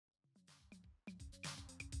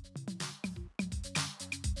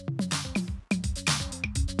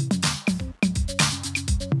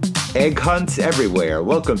Egg hunts everywhere.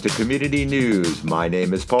 Welcome to Community News. My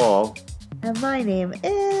name is Paul. And my name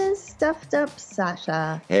is Stuffed Up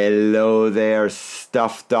Sasha. Hello there,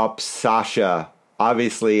 Stuffed Up Sasha.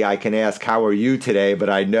 Obviously, I can ask, how are you today? But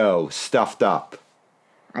I know, stuffed up.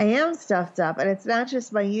 I am stuffed up, and it's not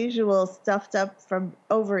just my usual stuffed up from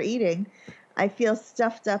overeating. I feel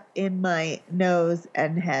stuffed up in my nose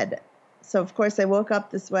and head. So, of course, I woke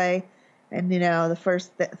up this way, and, the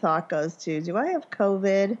first thought goes to, do I have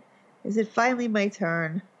COVID? Is it finally my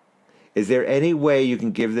turn? Is there any way you can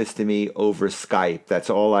give this to me over Skype? That's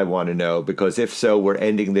all I want to know, because if so, we're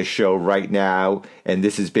ending this show right now, and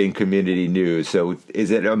this has been Community News. So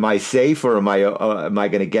am I safe, or am I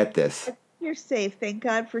going to get this? You're safe. Thank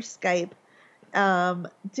God for Skype. Don't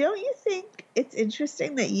you think it's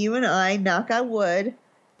interesting that you and I, knock on wood,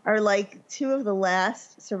 are like two of the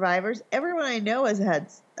last survivors? Everyone I know has had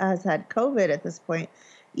COVID at this point,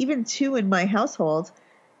 even two in my household.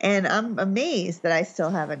 And I'm amazed that I still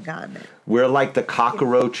haven't gotten it. We're like the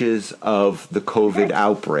cockroaches of the COVID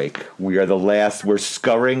outbreak. We are the last. We're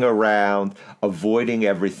scurrying around, avoiding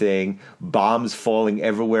everything, bombs falling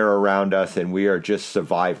everywhere around us, and we are just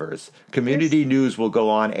survivors. Community News will go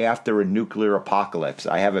on after a nuclear apocalypse.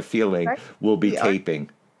 I have a feeling we'll be taping.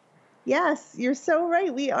 Yes, you're so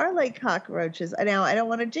right. We are like cockroaches. Now, I don't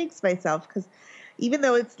want to jinx myself, because even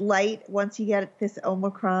though it's light, once you get this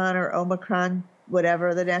Omicron,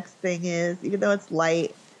 whatever the next thing is, even though it's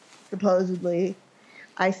light, supposedly,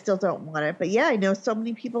 I still don't want it. But yeah, I know so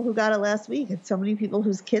many people who got it last week, and so many people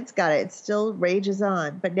whose kids got it. It still rages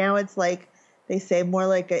on. But now it's like, they say, more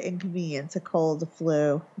like an inconvenience, a cold, a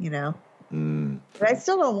flu, But I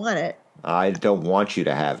still don't want it. I don't want you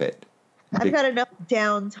to have it. I've got enough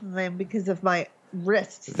downtime because of my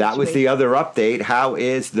wrist situation. That was the other update. How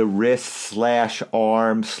is the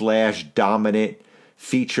wrist/arm/dominant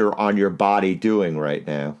feature on your body doing right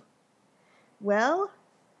now? Well,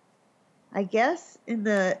 I guess in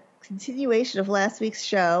the continuation of last week's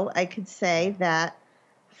show, I could say that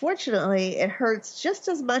fortunately it hurts just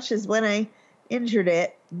as much as when I injured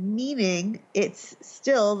it, meaning it's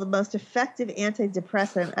still the most effective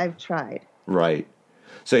antidepressant I've tried. Right.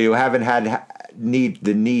 So you haven't had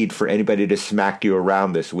the need for anybody to smack you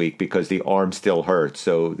around this week because the arm still hurts.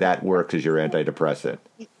 So that works as your antidepressant.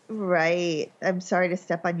 Right. I'm sorry to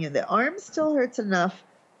step on you. The arm still hurts enough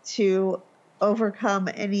to overcome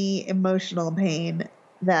any emotional pain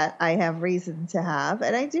that I have reason to have.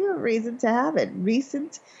 And I do have reason to have it.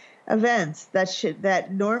 Recent events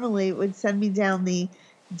that normally would send me down the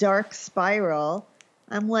dark spiral,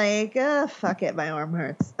 I'm like, fuck it, my arm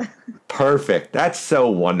hurts. Perfect. That's so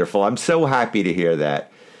wonderful. I'm so happy to hear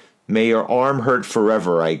that. May your arm hurt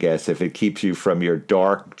forever, I guess, if it keeps you from your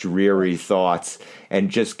dark, dreary thoughts and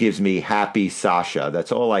just gives me happy Sasha. That's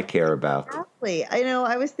all I care about. Exactly. I know.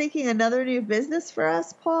 I was thinking another new business for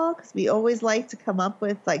us, Paul, because we always like to come up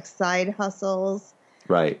with like side hustles.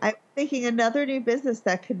 Right. I'm thinking another new business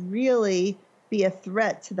that could really be a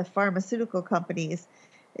threat to the pharmaceutical companies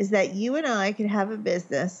is that you and I could have a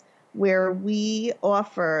business where we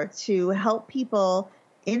offer to help people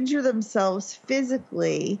injure themselves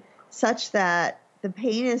physically such that the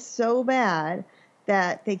pain is so bad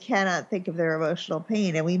that they cannot think of their emotional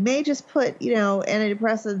pain. And we may just put,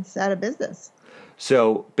 antidepressants out of business.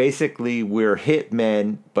 So basically we're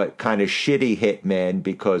hitmen, but kind of shitty hitmen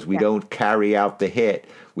because we don't carry out the hit.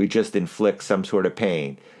 We just inflict some sort of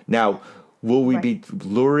pain. Now, will we be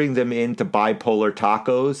luring them into bipolar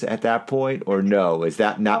tacos at that point, or no? Is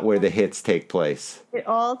that not where the hits take place? It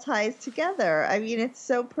all ties together. I mean, it's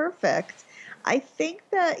so perfect. I think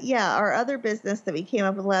that, our other business that we came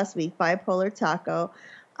up with last week, Bipolar Taco,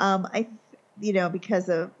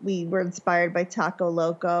 because we were inspired by Taco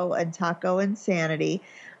Loco and Taco Insanity.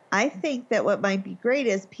 I think that what might be great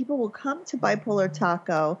is people will come to Bipolar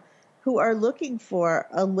Taco who are looking for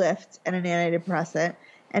a lift and an antidepressant.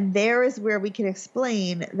 And there is where we can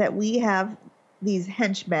explain that we have these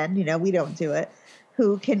henchmen, we don't do it,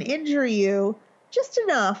 who can injure you just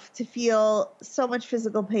enough to feel so much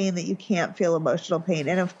physical pain that you can't feel emotional pain.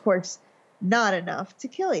 And of course, not enough to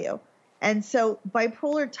kill you. And so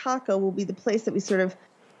Bipolar Taco will be the place that we sort of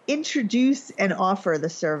introduce and offer the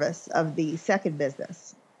service of the second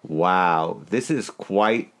business. Wow. This is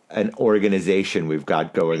quite an organization we've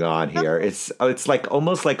got going on here. It's like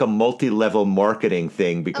almost like a multi-level marketing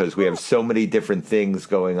thing because we have so many different things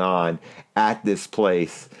going on at this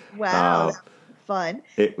place. Wow. Fun.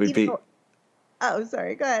 It would be... Oh,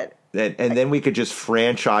 sorry. Go ahead. And then we could just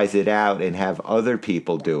franchise it out and have other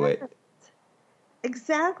people do it.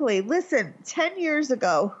 Exactly. Listen, 10 years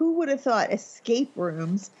ago, who would have thought escape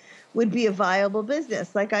rooms would be a viable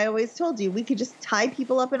business. Like I always told you, we could just tie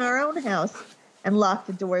people up in our own house and lock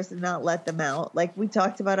the doors and not let them out. Like we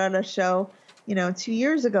talked about on a show, 2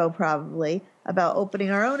 years ago probably, about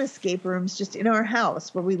opening our own escape rooms just in our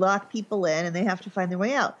house where we lock people in and they have to find their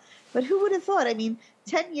way out. But who would have thought? I mean,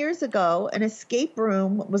 10 years ago, an escape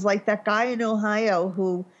room was like that guy in Ohio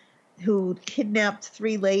who kidnapped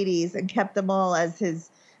 3 ladies and kept them all as his,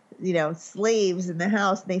 slaves in the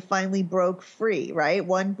house. And they finally broke free, right?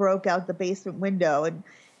 One broke out the basement window. And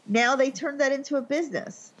now they turned that into a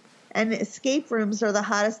business. And escape rooms are the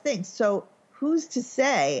hottest thing. So who's to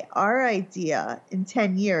say our idea in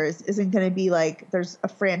 10 years isn't going to be like there's a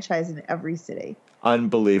franchise in every city?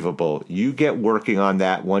 Unbelievable. You get working on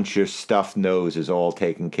that once your stuffed nose is all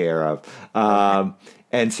taken care of.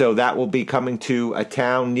 And so that will be coming to a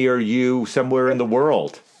town near you somewhere in the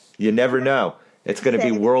world. You never know. It's going to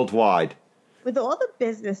be worldwide. With all the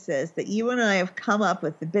businesses that you and I have come up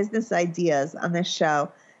with, the business ideas on this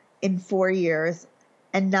show in 4 years,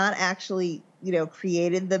 and not actually,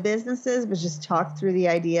 created the businesses, but just talked through the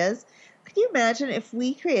ideas. Could you imagine if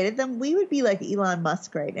we created them? We would be like Elon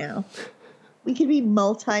Musk right now. We could be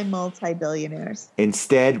multi-billionaires.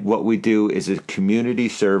 Instead, what we do is a community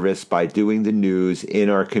service by doing the news in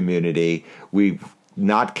our community. We've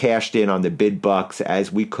not cashed in on the big bucks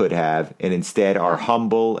as we could have, and instead are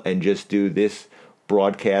humble and just do this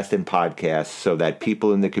broadcast and podcast so that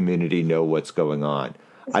people in the community know what's going on.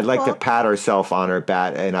 I'd like to pat ourselves on our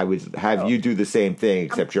back, and I would have you do the same thing,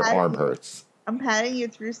 except your arm hurts. I'm patting you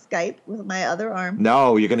through Skype with my other arm.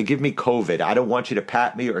 No, you're going to give me COVID. I don't want you to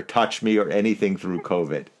pat me or touch me or anything through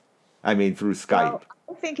COVID. I mean, through Skype. Well,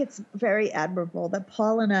 I think it's very admirable that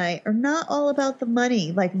Paul and I are not all about the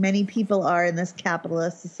money like many people are in this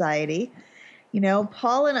capitalist society.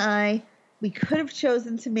 Paul and I, we could have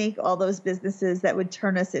chosen to make all those businesses that would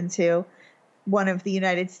turn us into one of the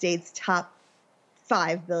United States' top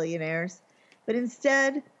 5 billionaires. But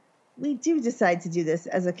instead, we do decide to do this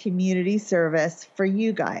as a community service for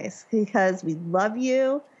you guys because we love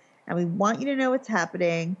you and we want you to know what's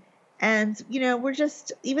happening. And, we're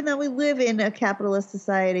just, even though we live in a capitalist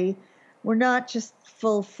society, we're not just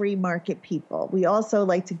full free market people. We also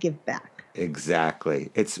like to give back. Exactly.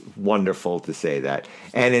 It's wonderful to say that.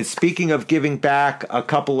 And speaking of giving back, a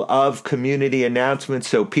couple of community announcements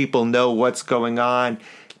so people know what's going on.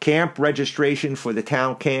 Camp registration for the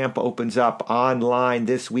town camp opens up online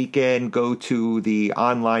this weekend. Go to the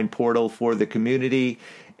online portal for the community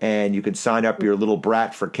and you can sign up your little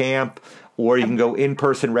brat for camp, or you can go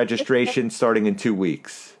in-person registration starting in 2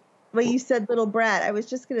 weeks. Well, you said little brat. I was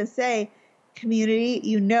just going to say, community,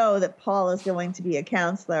 that Paul is going to be a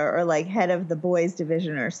counselor or like head of the boys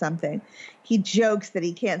division or something. He jokes that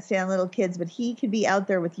he can't stand little kids, but he could be out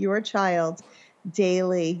there with your child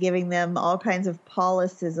daily, giving them all kinds of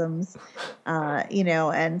Paulicisms,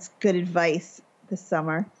 and good advice this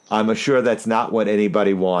summer. I'm sure that's not what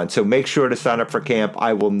anybody wants. So make sure to sign up for camp.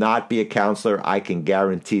 I will not be a counselor. I can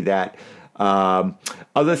guarantee that. The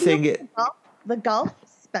golf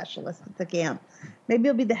specialist at the camp. Maybe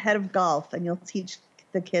you'll be the head of golf and you'll teach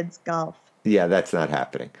the kids golf. Yeah, that's not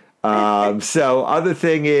happening. So other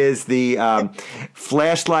thing is the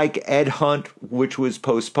Flashlight Ed Hunt, which was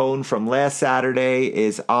postponed from last Saturday,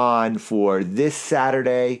 is on for this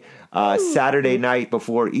Saturday, Saturday night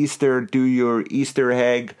before Easter. Do your Easter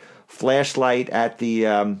egg flashlight at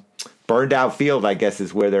the burned out field, I guess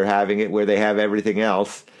is where they're having it, where they have everything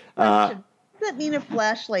else. Does that mean a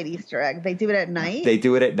flashlight Easter egg? They do it at night? They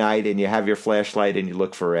do it at night, and you have your flashlight and you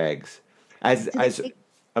look for eggs.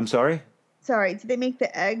 I'm sorry? Sorry, did they make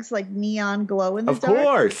the eggs like neon glow in the dark? Of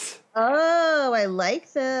course. Oh, I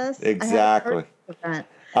like this. Exactly.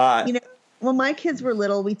 When my kids were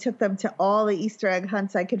little, we took them to all the Easter egg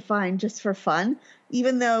hunts I could find just for fun,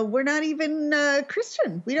 even though we're not even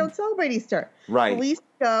Christian. We don't celebrate Easter. Right. But we used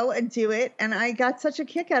to go and do it, and I got such a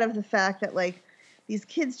kick out of the fact that, these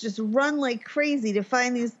kids just run like crazy to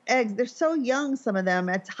find these eggs. They're so young, some of them,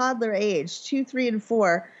 at toddler age, 2, 3, and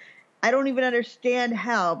 4. I don't even understand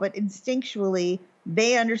how, but instinctually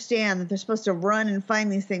they understand that they're supposed to run and find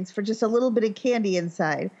these things for just a little bit of candy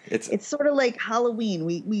inside. It's sort of like Halloween.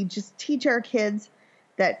 We just teach our kids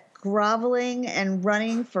that groveling and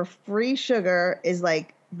running for free sugar is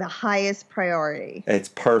like the highest priority. It's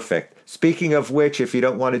perfect. Speaking of which, if you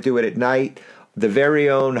don't want to do it at night, the very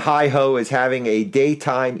own Hi-Ho is having a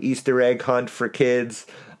daytime Easter egg hunt for kids.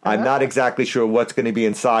 I'm not exactly sure what's going to be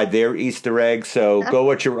inside their Easter egg, so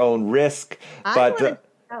go at your own risk. I want to check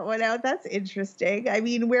that one out. That's interesting. I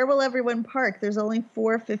mean, where will everyone park? There's only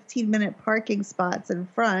 4 15-minute parking spots in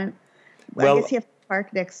front. I guess you have to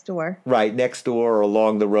park next door. Right, next door or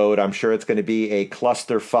along the road. I'm sure it's going to be a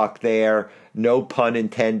clusterfuck there. No pun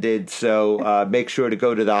intended. So make sure to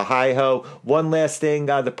go to the Hi-Ho. One last thing.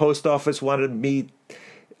 The post office wanted me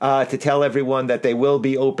to tell everyone that they will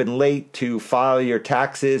be open late to file your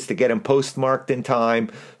taxes, to get them postmarked in time.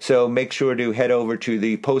 So make sure to head over to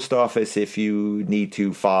the post office if you need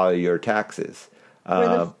to file your taxes. We're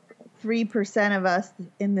the 3% of us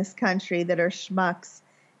in this country that are schmucks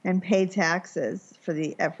and pay taxes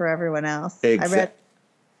for everyone else. I read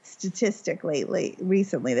statistic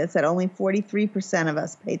recently that said only 43% of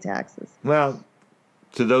us pay taxes. Well,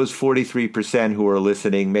 to those 43% who are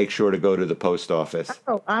listening, make sure to go to the post office.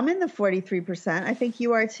 Oh, I'm in the 43%. I think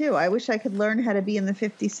you are too. I wish I could learn how to be in the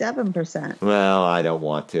 57%. Well, I don't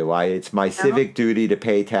want to. It's my civic duty to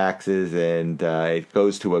pay taxes, and it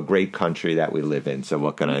goes to a great country that we live in. So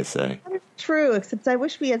what can I say? True, except I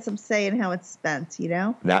wish we had some say in how it's spent, you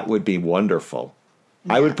know? That would be wonderful.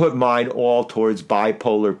 Yeah. I would put mine all towards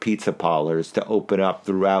bipolar pizza parlors to open up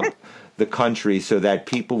throughout the country so that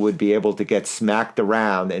people would be able to get smacked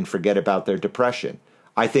around and forget about their depression.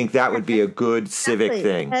 I think that would be a good civic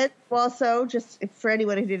thing. And also, just for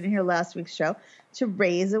anyone who didn't hear last week's show, to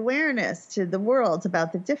raise awareness to the world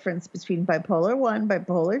about the difference between bipolar 1,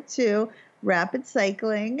 bipolar 2, rapid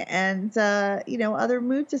cycling, and, other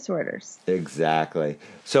mood disorders. Exactly.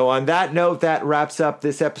 So on that note, that wraps up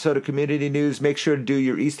this episode of Community News. Make sure to do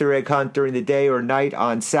your Easter egg hunt during the day or night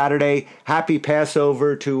on Saturday. Happy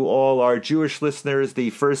Passover to all our Jewish listeners. The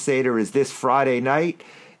first Seder is this Friday night.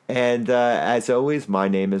 And as always, my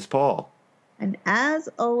name is Paul. And as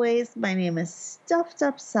always, my name is Stuffed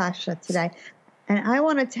Up Sasha today. And I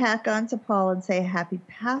want to tack on to Paul and say happy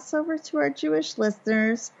Passover to our Jewish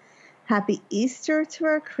listeners. Happy Easter to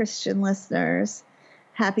our Christian listeners.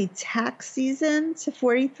 Happy tax season to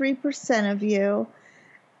 43% of you.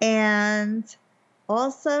 And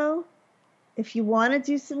also, if you want to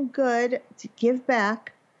do some good to give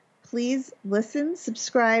back, please listen,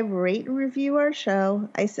 subscribe, rate, and review our show.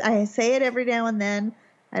 I say it every now and then.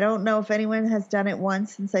 I don't know if anyone has done it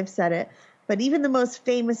once since I've said it, but even the most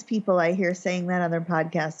famous people I hear saying that on their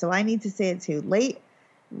podcast, so I need to say it too.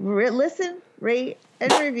 Listen, rate,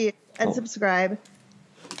 and review, and subscribe.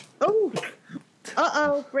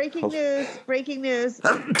 Breaking news. Breaking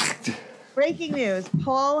news.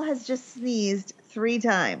 Paul has just sneezed 3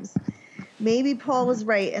 times. Maybe Paul was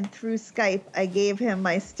right, and through Skype, I gave him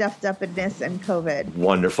my stuffed upness and COVID.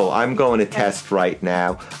 Wonderful. I'm going to test right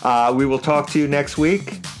now. We will talk to you next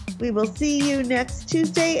week. We will see you next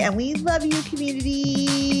Tuesday, and we love you,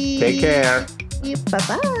 community. Take care.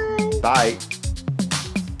 Bye-bye. Bye.